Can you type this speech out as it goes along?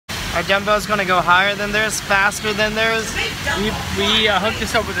Our dumbbell's gonna go higher than theirs, faster than theirs. We hooked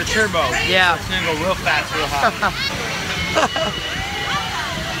this up with a turbo. Yeah. So it's gonna go real fast, real high.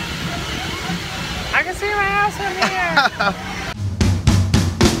 I can see my house from here.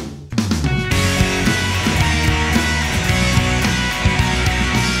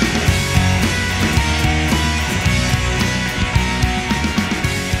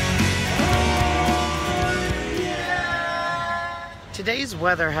 Today's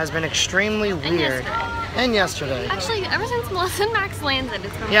weather has been extremely weird. And yesterday. Actually, ever since Melissa and Max landed,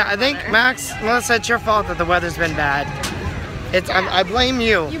 it's been yeah, I think weather. Melissa, it's your fault that the weather's been bad. I blame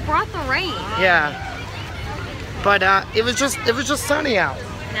you. You brought the rain. Yeah. But it was just sunny out.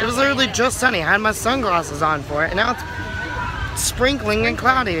 It was literally just sunny. I had my sunglasses on for it, and now it's sprinkling and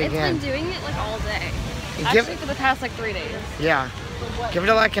cloudy again. It's been doing it like all day. Actually, for the past like 3 days. Yeah. Give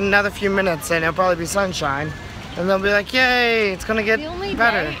it like another few minutes, and it'll probably be sunshine. And they'll be like, yay, it's gonna get better. The only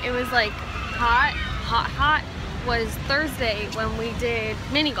day it was like hot was Thursday when we did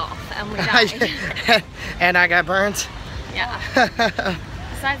mini golf and we died. And I got burnt. Yeah.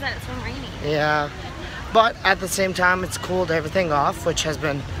 Besides that, it's been rainy. Yeah. But at the same time, it's cooled everything off, which has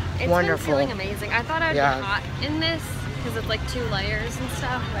been wonderful. It's been feeling amazing. I thought I'd be hot in this because it's like 2 layers and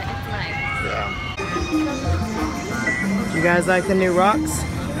stuff, but it's nice. Yeah. You guys like the new rocks?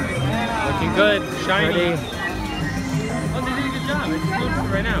 Looking good, shiny. Pretty. Oh, they did a good job. It's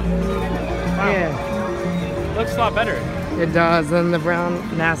good right now. Wow. Yeah. Looks a lot better. It does, than the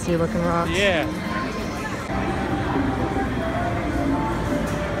brown, nasty looking rocks. Yeah.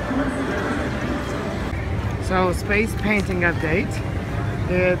 So, space painting update.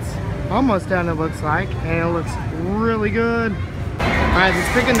 It's almost done, it looks like, and it looks really good. Alright, let's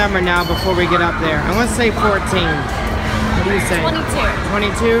pick a number now before we get up there. I'm going to say 14. What do you say? 22.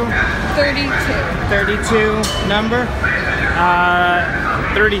 22? 32. 32 number?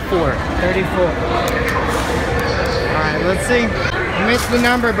 34. 34. Alright, let's see. I missed the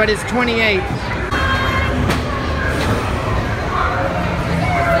number, but it's 28.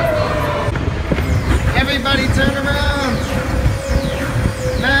 Everybody turn around!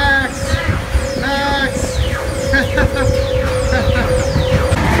 Max! Max!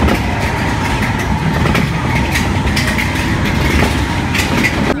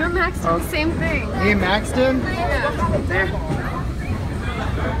 You and Max did the same thing. Me and Max did? Yeah. There.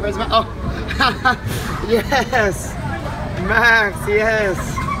 Where's my... Oh! Yes! Max, yes!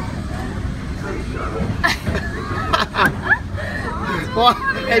 Well,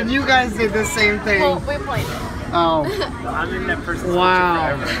 and you guys did the same thing. Well, we played it. Oh. I'm in that person's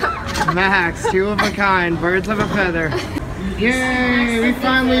Wow. Max, 2 of a kind, birds of a feather. Yay, we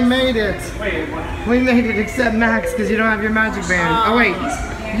finally made it. We made it except Max because you don't have your magic band. Oh wait,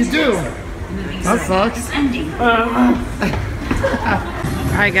 you do. That sucks.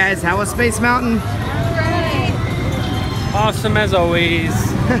 Alright guys, how was Space Mountain? Great. Awesome as always.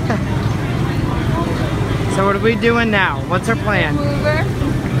 So what are we doing now? What's our plan? Mover.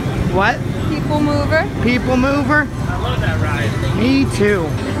 What? People mover. People mover? I love that ride. Me too.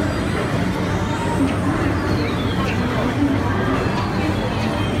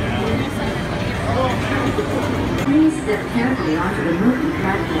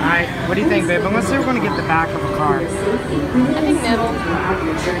 Alright, what do you think, babe? Unless we're going to get the back of a car. I think middle.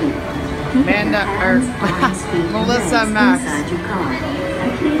 Amanda, or Melissa, Max.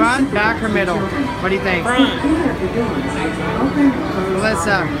 Front, back, or middle? What do you think? Front.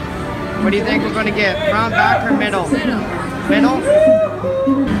 Melissa, what do you think we're going to get? Front, back, or middle? Middle?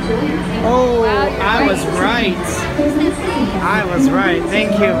 Oh, I was right. I was right.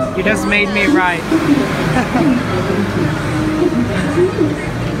 Thank you. You just made me right.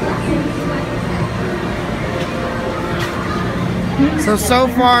 So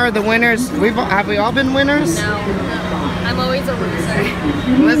far the winners, have we all been winners? No. I'm always a loser.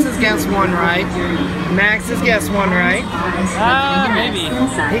 Melissa's guessed 1 right. Max has guessed 1 right. Maybe.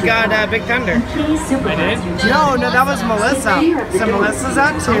 He got Big Thunder. I did? No, that was Melissa. So Melissa's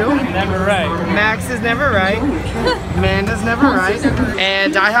at 2. Never right. Max is never right. Amanda's never right.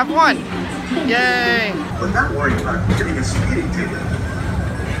 And I have 1. Yay! But not worry about getting a speeding ticket.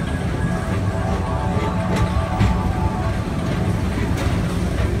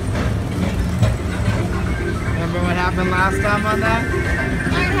 Remember what happened last time on that?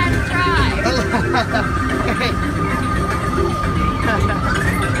 Learn how to drive.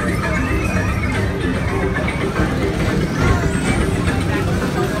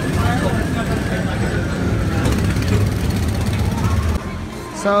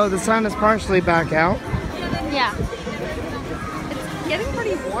 So the sun is partially back out. Yeah. It's getting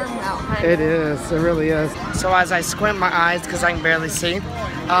pretty warm out. It is, it really is. So as I squint my eyes, because I can barely see,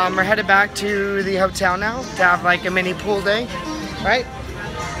 We're headed back to the hotel now to have like a mini pool day, right?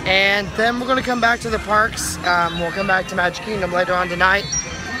 And then we're gonna come back to the parks. We'll come back to Magic Kingdom later on tonight,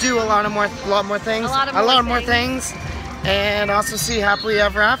 do a lot more things, a lot more things, and also see Happily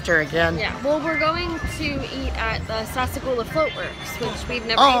Ever After again. Yeah. Well, we're going to eat at the Sassagoula Floatworks, which we've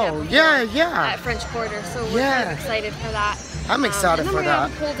never eaten before at French Quarter, so we're kind of excited for that. I'm excited for that. And then we're gonna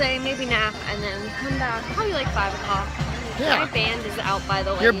have a pool day, maybe nap, and then come back probably like 5 o'clock. Yeah. My band is out, by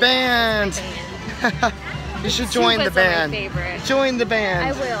the way. Your band. You should join the band. My favorite. Join the band.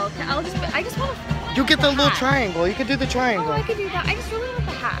 I will. I just want to. You get the little triangle. You could do the triangle. Oh, I could do that. I just really want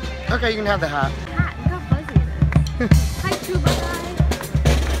the hat. Okay, you can have the hat. Hat. Look how fuzzy it is. Hi, tuba guy.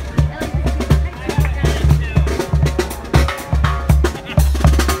 I like this tuba.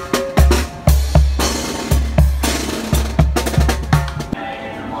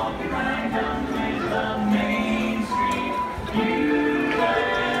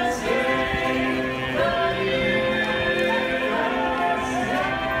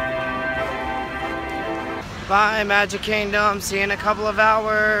 Bye, Magic Kingdom. See you in a couple of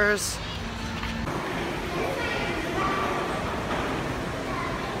hours.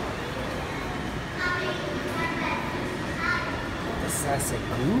 The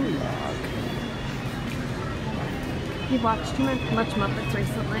Sassagoula. You've watched too much Muppets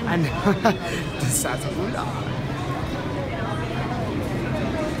recently. I know. The Sassagoula.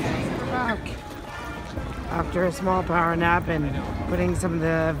 After a small power nap and putting some of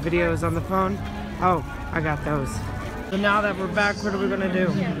the videos on the phone. Oh, I got those. So now that we're back, what are we gonna do?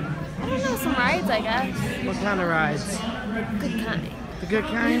 I don't know, some rides, I guess. What kind of rides? Good kind. The good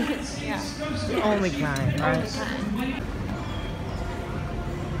kind? Yeah. The only kind, right?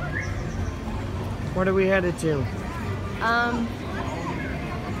 What are we headed to?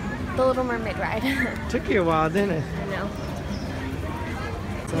 The Little Mermaid ride. Took you a while, didn't it? I know.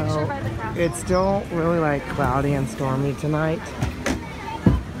 So it's still really like cloudy and stormy tonight.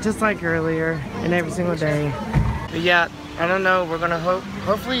 Just like earlier and every single day. But yeah, I don't know, we're gonna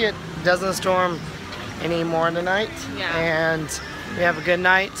hopefully it doesn't storm anymore tonight. Yeah. And we have a good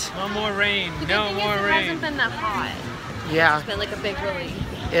night. No more rain. The No good thing more is it rain. hasn't been that hot. Yeah. It's been like a big relief.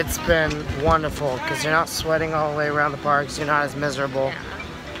 It's been wonderful because you're not sweating all the way around the parks. You're not as miserable.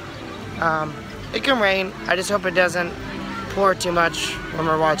 Yeah. It can rain. I just hope it doesn't pour too much when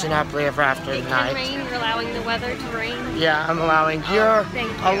we're watching Happily Ever After tonight. It can rain. You're allowing the weather to rain. Yeah, I'm allowing. You're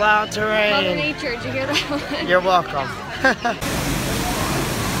allowed to rain. Mother Nature, did you hear that one? You're welcome.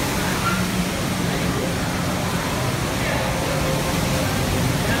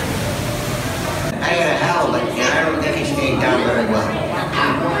 I got a howl, but I don't think he stayed down very well.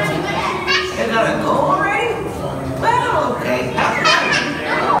 You gotta go already? Well, okay.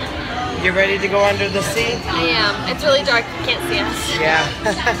 You ready to go under the sea? I am. It's really dark. You can't see us. Yeah.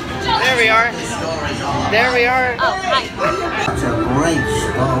 There we are. There we are. Oh, hi. It's a great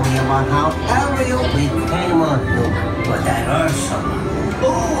story about how Ariel became a human, but that Ursula.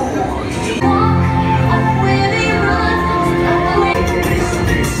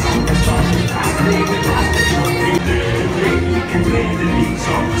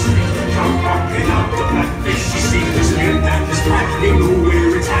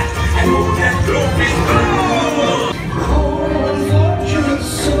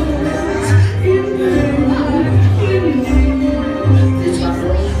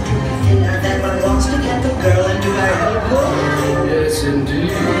 Yes,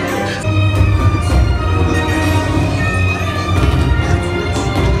 indeed.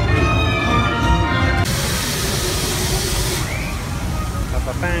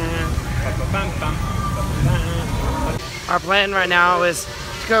 Our plan right now is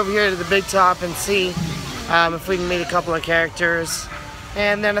to go over here to the big top and see if we can meet a couple of characters.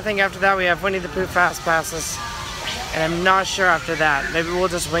 And then I think after that we have Winnie the Pooh Fast Passes. And I'm not sure after that. Maybe we'll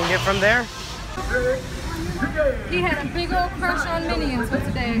just wing it from there. He had a big old crush on Minions. What's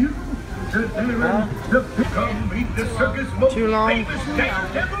today? Too long? I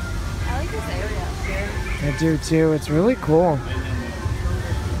like this area. I do too. It's really cool.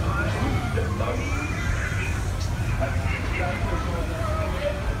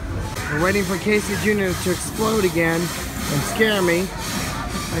 We're waiting for Casey Jr. to explode again and scare me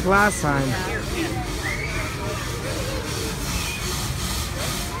like last time.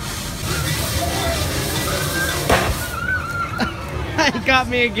 He got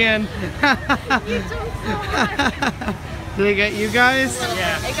me again. Did it get you guys?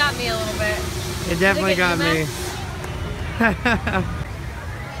 Yeah. It got me a little bit. It definitely got me.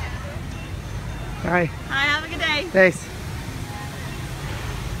 Hi. Hi, have a good day. Thanks.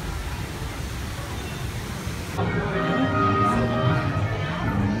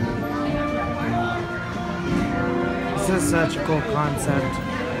 This is such a cool concept.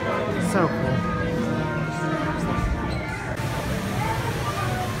 So cool.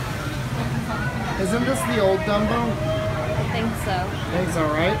 Isn't this the old Dumbo? I think so. I think so,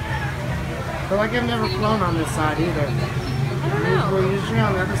 right? I feel like I've never flown on this side either. I don't know. We're usually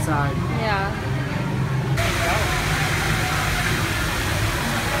on the other side. Yeah.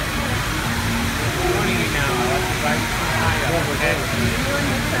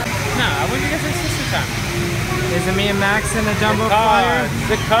 No, I wouldn't get their sister time. Is it me and Max in a Dumbo flyer?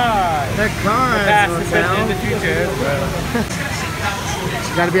 The car. The car. The past, the present, and the future.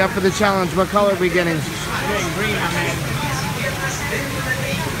 You gotta be up for the challenge. What color are we getting? Green, my man.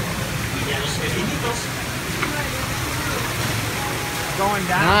 Going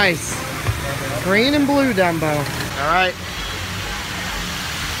down. Nice. Green and blue Dumbo. All right.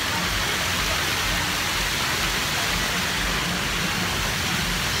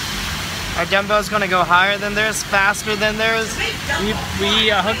 Our Dumbo's gonna go higher than theirs, faster than theirs. We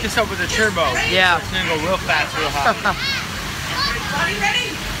hooked this up with a turbo. Yeah. So it's gonna go real fast, real high.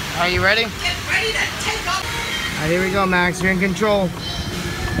 Are you ready? Get ready to take off. All right, here we go, Max. You're in control.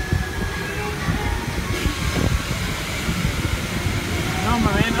 No,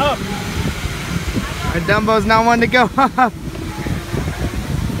 my man, up. Our Dumbo's not one to go up.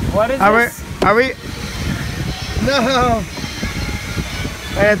 What is this? Are we? No.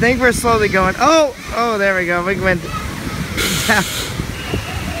 I think we're slowly going. Oh, there we go. We went down.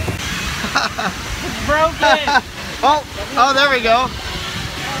 It's broken. Oh, there we go.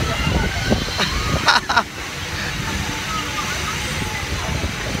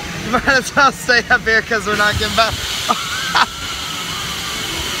 Might as well stay up here because we're not getting back.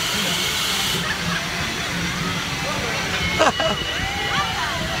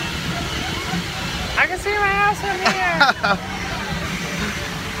 I can see my house from here.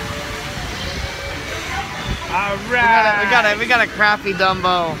 All right. We got a crappy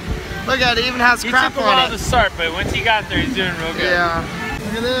Dumbo. Look at it, even has crap He took a while on to it. start, but once he got there, he's doing real good. Yeah.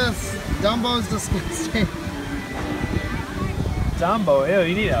 Look at this. Dumbo's disgusting. Dumbo, ew,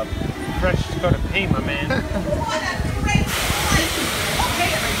 you need a fresh coat of paint, my man.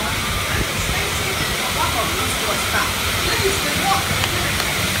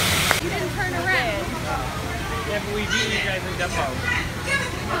 You didn't turn around. Yeah, but we beat you guys in Dumbo.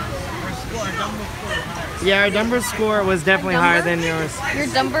 Our Dumbo score is higher. Yeah, our Dumbo score was definitely higher than yours. Your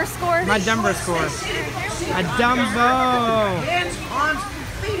Dumbo score? My Dumbo score. A Dumbo.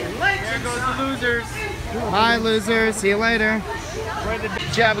 There goes the losers. Bye, losers. See you later.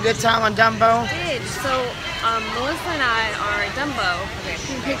 Did you have a good time on Dumbo? I did. So, Melissa and I are Dumbo. Okay.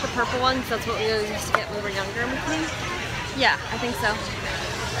 We picked the purple ones. That's what we used to get when we were younger, maybe? Yeah, I think so.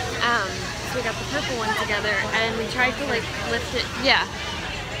 So we got the purple one together, and we tried to like lift it. Yeah.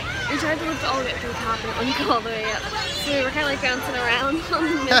 We tried to lift it all the way up to the top, and it wouldn't go all the way up. So we were kind of like bouncing around on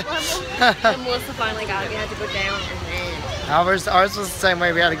the mid-level. And Melissa finally got it. We had to go down, and then... Ours was the same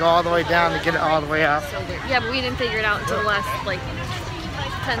way. We had to go all the way down to get it all the way up. So weird. Yeah, but we didn't figure it out until the last, like,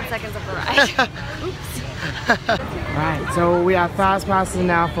 10 seconds of the ride. Oops. Alright, so we have fast passes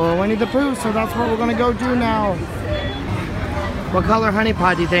now for Winnie the Pooh, so that's what we're going to go do now. What color honey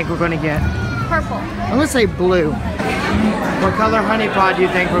pot do you think we're going to get? Purple. I'm going to say blue. What color honey pot do you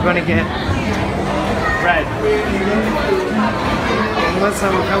think we're going to get? Red. Melissa,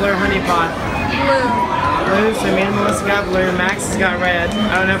 what color honey pot? Blue. Blue, so me and Melissa got blue, Max has got red.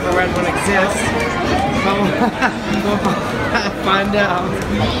 I don't know if a red one exists, but we'll find out.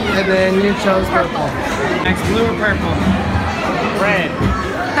 And then you chose purple. Max, blue or purple? Red.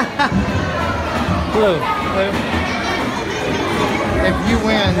 Blue. Blue. If you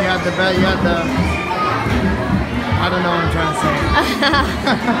win, you have the bet. You have the. I don't know what I'm trying to say.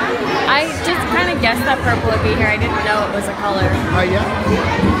 I just kind of guessed that purple would be here. I didn't know it was a color. Oh yeah.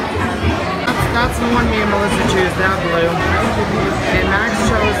 That's the one me and Melissa choose. That blue. And Max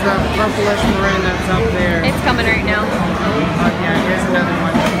chose the purplish maroon that's up there. It's coming right now. Yeah, here's another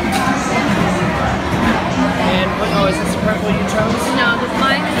one. And oh, is this the purple you chose? No,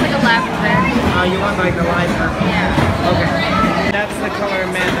 mine is like a lavender. Oh, you want like the light purple? Yeah. Okay. That's the color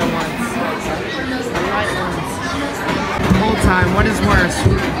Amanda wants. The light ones. Whole time, what is worse?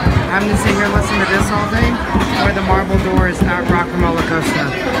 Having to sit here and listen to this all day, or the marble doors at Rock and Roller Coaster?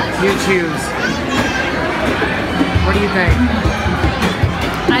 You choose. What do you think?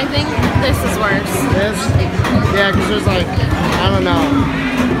 I think this is worse. This? Yeah, because there's like, I don't know.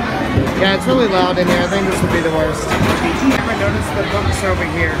 Yeah, it's really loud in here. I think this would be the worst. Never noticed the books over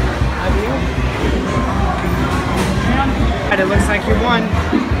here. Have you? But it looks like you won.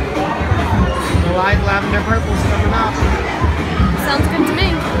 The light lavender purple's coming up. Sounds good to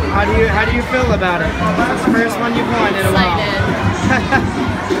me. How do you feel about it? It's the first one you've won in a while.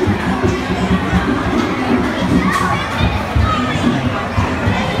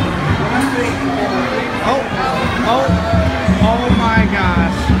 Oh my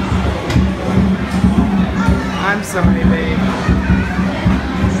gosh. I'm sorry, babe.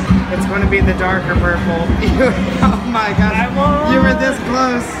 It's going to be the darker purple. Oh my gosh. You were this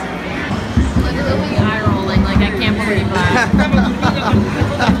close. Look at the eye rolling, like I can't believe that.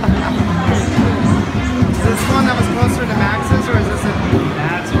 Is this one that was closer to Max's, or is this a...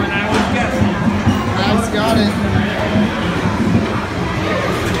 That's when I was guessing. Max got it.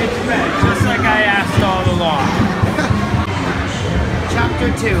 It's red, just like I asked all along.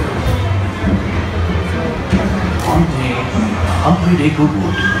 Chapter 2.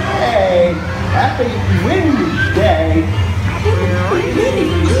 Unpredictable. Hey, happy Windy Day.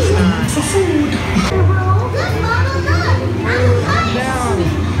 For food.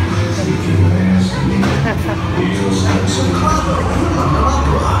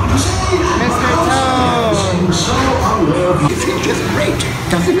 Mr. Toad. It feels just great,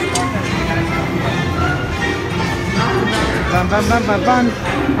 doesn't it? Bum bum bum bum bum.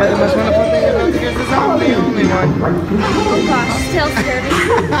 But the most wonderful thing about the kids is I'm the only one. Oh gosh, still scared me.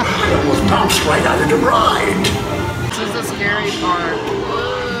 Almost bounced right out of the ride. This is the scary part.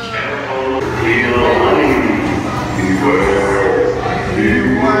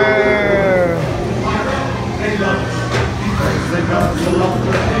 Beware.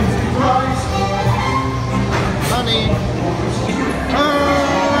 Honey.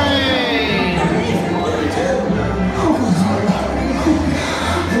 Hooray!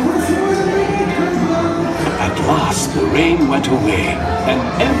 At last the rain went away, and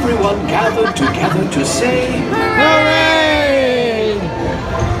everyone gathered together to say, Hooray!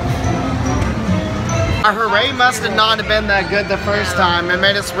 Our hooray must have not have been that good the first time. It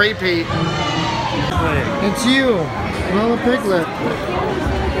made us repeat. It's you, little piglet.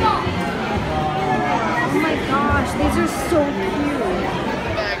 Oh my gosh, these are so cute.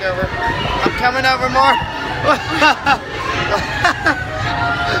 Bag over. I'm coming over more.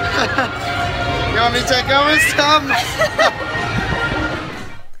 You want me to take over some?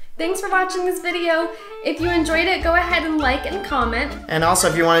 Thanks for watching this video. If you enjoyed it, go ahead and like and comment. And also,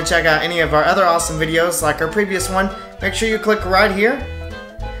 if you want to check out any of our other awesome videos, like our previous one, make sure you click right here.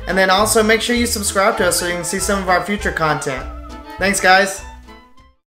 And then also make sure you subscribe to us so you can see some of our future content. Thanks, guys.